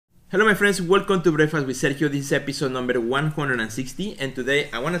Hello my friends, welcome to Breakfast with Sergio. This is episode number 160 and today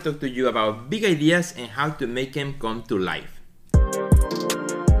I want to talk to you about big ideas and how to make them come to life.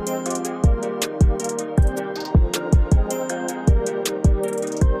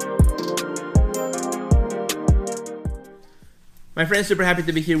 My friends, super happy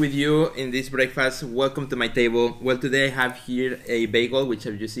to be here with you in this breakfast. Welcome to my table. Well, today I have here a bagel, which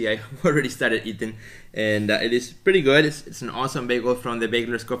as you see I already started eating, and it is pretty good. It's an awesome bagel from the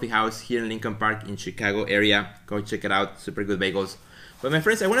Bagler's Coffee House here in Lincoln Park in Chicago area. Go check it out, super good bagels. But my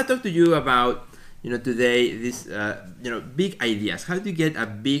friends, I want to talk to you about, today this, big ideas. How do you get a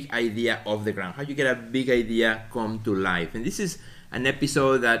big idea off the ground? How do you get a big idea come to life? And this is an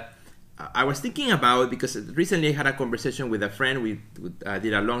episode that I was thinking about because recently I had a conversation with a friend. We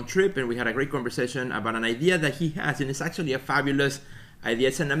did a long trip and we had a great conversation about an idea that he has, and it's actually a fabulous idea.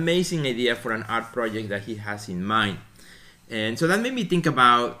 It's an amazing idea for an art project that he has in mind. And so that made me think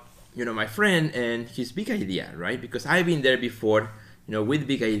about, my friend and his big idea, right? Because I've been there before, with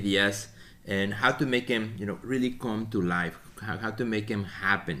big ideas and how to make them, really come to life, how to make them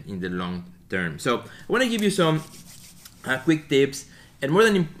happen in the long term. So I want to give you some quick tips. And more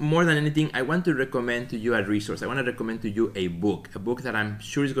than anything, I want to recommend to you a resource. I want to recommend to you a book that I'm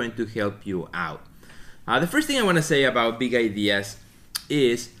sure is going to help you out. The first thing I want to say about big ideas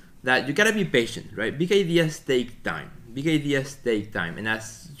is that you gotta be patient, right? Big ideas take time. Big ideas take time. And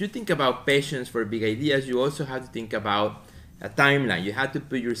as you think about patience for big ideas, you also have to think about a timeline. You have to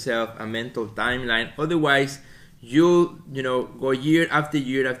put yourself a mental timeline. Otherwise, you'll go year after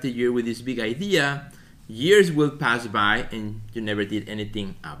year after year with this big idea. Years will pass by and you never did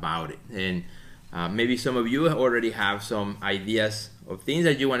anything about it. And maybe some of you already have some ideas of things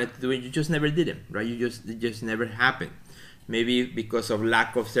that you wanted to do and you just never did them, right? It just never happened. Maybe because of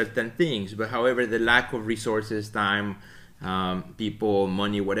lack of certain things, but however, the lack of resources, time, people,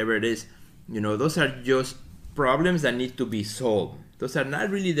 money, whatever it is, those are just problems that need to be solved. Those are not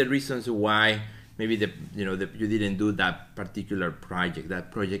really the reasons why maybe you didn't do that particular project,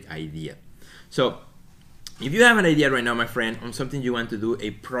 that project idea. So if you have an idea right now, my friend, on something you want to do, a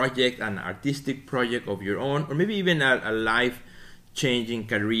project, an artistic project of your own, or maybe even a life-changing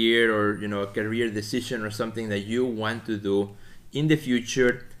career or a career decision or something that you want to do in the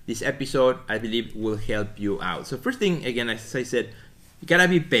future, this episode, I believe, will help you out. So first thing, again, as I said, you gotta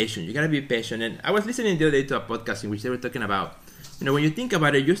be patient. You gotta be patient. And I was listening the other day to a podcast in which they were talking about, when you think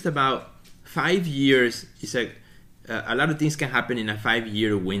about it, just about 5 years is a lot of things can happen in a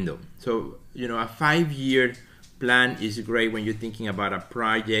 5-year window. So, a 5-year plan is great when you're thinking about a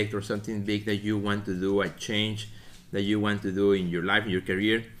project or something big that you want to do, a change that you want to do in your life, in your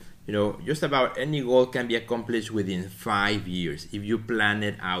career. Just about any goal can be accomplished within 5 years if you plan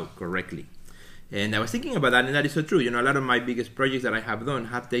it out correctly. And I was thinking about that, and that is so true. A lot of my biggest projects that I have done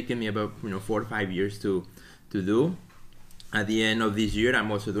have taken me about 4 or 5 years to do. At the end of this year,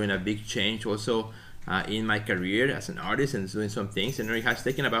 I'm also doing a big change also in my career as an artist and doing some things, and it has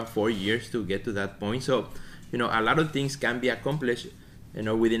taken about 4 years to get to that point. So a lot of things can be accomplished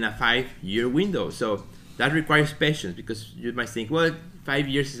within a 5-year window. So that requires patience, because you might think, well, 5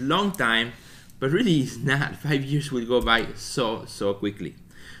 years is a long time, but really it's not. 5 years will go by so quickly.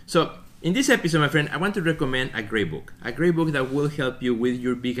 So in this episode, my friend, I want to recommend a great book that will help you with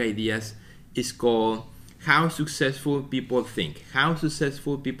your big ideas. It's called How Successful People Think. How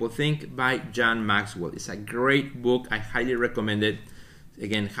Successful People Think by John Maxwell. It's a great book. I highly recommend it.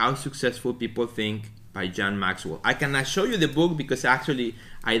 Again, How Successful People Think by John Maxwell. I cannot show you the book because actually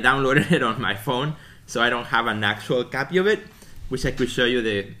I downloaded it on my phone, so I don't have an actual copy of it. Wish I could show you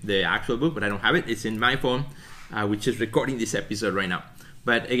the actual book, but I don't have it. It's in my phone, which is recording this episode right now.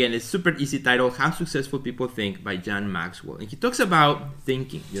 But again, it's super easy title, How Successful People Think by John Maxwell. And he talks about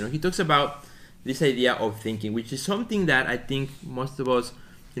thinking. He talks about this idea of thinking, which is something that I think most of us,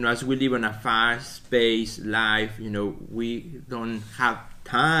 as we live in a fast-paced life, we don't have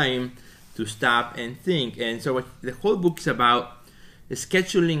time to stop and think. And so what the whole book is about is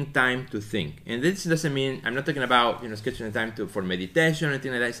scheduling time to think. And this doesn't mean, I'm not talking about, scheduling time for meditation or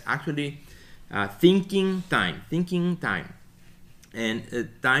anything like that. It's actually thinking time. And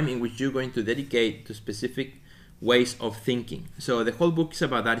time in which you're going to dedicate to specific ways of thinking. So the whole book is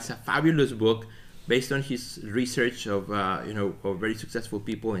about that. It's a fabulous book based on his research of of very successful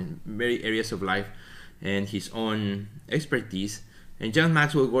people in many areas of life and his own expertise. And John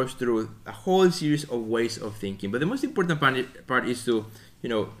Maxwell goes through a whole series of ways of thinking. But the most important part is to,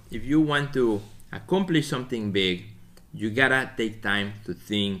 if you want to accomplish something big, you gotta take time to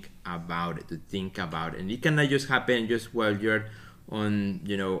think about it. And it cannot just happen just while you're on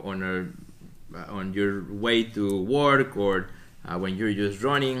your way to work or when you're just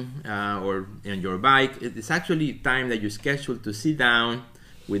running or on your bike. It's actually time that you schedule to sit down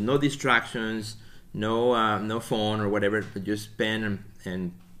with no distractions, no phone or whatever, but just pen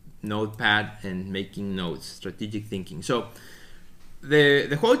and notepad and making notes, strategic thinking. So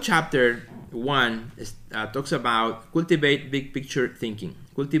the whole chapter 1 talks about cultivating big picture thinking.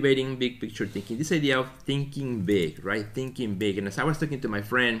 This idea of thinking big, right? Thinking big. And as I was talking to my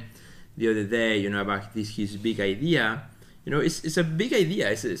friend the other day, about his big idea, it's a big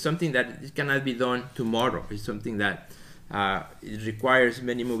idea. It's something that it cannot be done tomorrow. It's something that it requires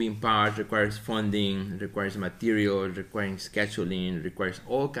many moving parts, requires funding, requires material, requires scheduling, requires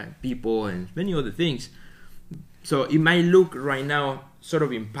all kinds of people and many other things. So it might look right now sort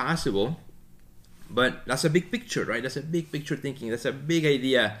of impossible, but that's a big picture, right? That's a big picture thinking. That's a big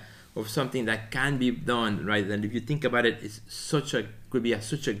idea of something that can be done, right? And if you think about it, it's could be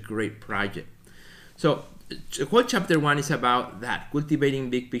such a great project. So the whole chapter 1 is about that, cultivating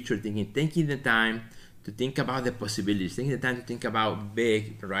big picture thinking, taking the time to think about the possibilities, taking the time to think about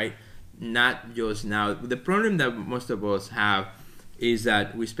big, right? Not just now. The problem that most of us have is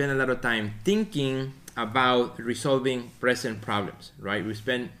that we spend a lot of time thinking about resolving present problems, right? We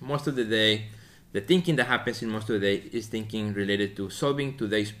spend most of the day, the thinking that happens in most of the day is thinking related to solving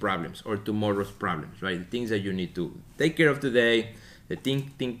today's problems or tomorrow's problems, right? The things that you need to take care of today, the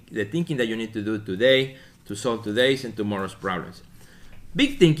thinking that you need to do today to solve today's and tomorrow's problems.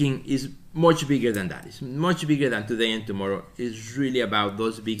 Big thinking is much bigger than that. It's much bigger than today and tomorrow. It's really about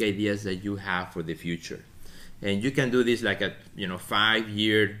those big ideas that you have for the future. And you can do this like a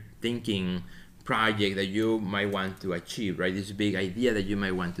 5-year thinking project that you might want to achieve, right? This big idea that you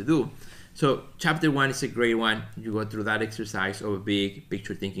might want to do. So chapter 1 is a great one. You go through that exercise of big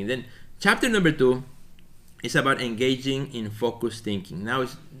picture thinking. Then chapter number 2 is about engaging in focused thinking. Now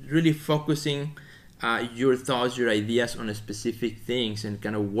it's really focusing your thoughts, your ideas on specific things and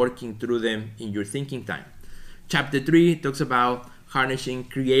kind of working through them in your thinking time. Chapter 3 talks about harnessing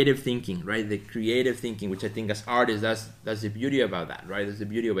creative thinking, right? The creative thinking, which I think as artists, that's the beauty about that, right? That's the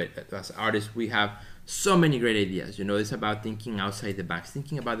beauty of it. As artists, we have so many great ideas. It's about thinking outside the box,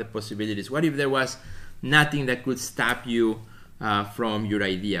 thinking about the possibilities. What if there was nothing that could stop you from your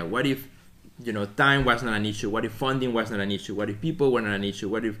idea? What if time was not an issue? What if funding was not an issue? What if people were not an issue?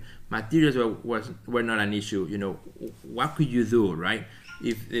 What if materials were not an issue? What could you do, right?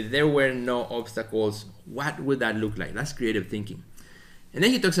 If there were no obstacles, what would that look like? That's creative thinking. And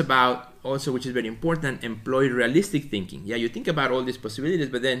then he talks about also, which is very important, employ realistic thinking. Yeah, you think about all these possibilities,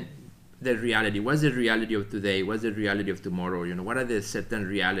 but then the reality. What's the reality of today? What's the reality of tomorrow? What are the certain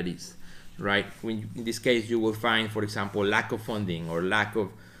realities, right? In this case, you will find, for example, lack of funding or lack of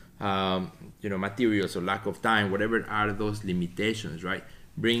materials or lack of time, whatever are those limitations, right?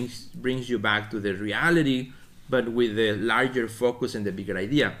 Brings you back to the reality, but with the larger focus and the bigger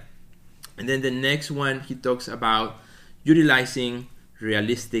idea. And then the next one, he talks about utilizing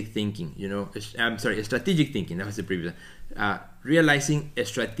realistic thinking, strategic thinking. That was the previous one. Realizing a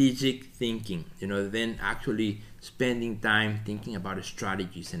strategic thinking, then actually spending time thinking about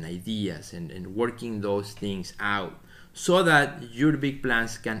strategies and ideas and working those things out so that your big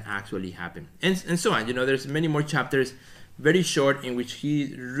plans can actually happen, and so on. There's many more chapters, very short, in which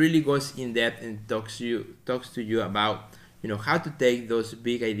he really goes in depth and talks to you about how to take those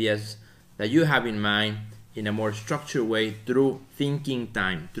big ideas that you have in mind in a more structured way through thinking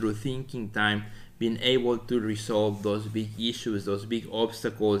time, being able to resolve those big issues, those big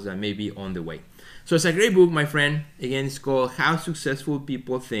obstacles that may be on the way. So it's a great book, my friend. Again, it's called How Successful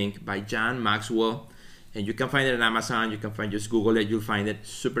People Think by John Maxwell. And you can find it on Amazon. You can just Google it. You'll find it.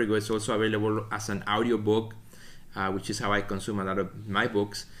 Super good. It's also available as an audio book, which is how I consume a lot of my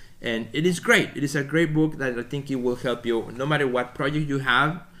books. And it is great. It is a great book that I think it will help you no matter what project you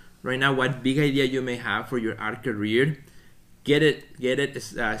have right now, what big idea you may have for your art career. Get it.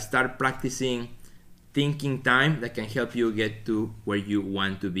 Start practicing thinking time that can help you get to where you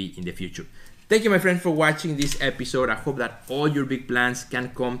want to be in the future. Thank you, my friend, for watching this episode. I hope that all your big plans can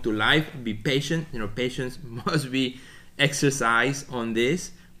come to life. Be patient. Patience must be exercised on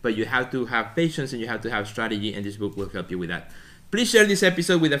this, but you have to have patience and you have to have strategy, and this book will help you with that. Please share this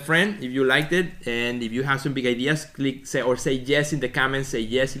episode with a friend if you liked it, and if you have some big ideas, say yes in the comments. Say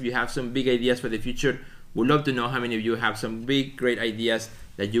yes if you have some big ideas for the future. We'd love to know how many of you have some big, great ideas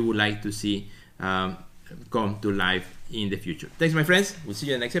that you would like to see come to life in the future. Thanks, my friends. We'll see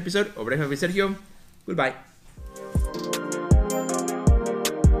you in the next episode of Breakfast with Sergio. Goodbye.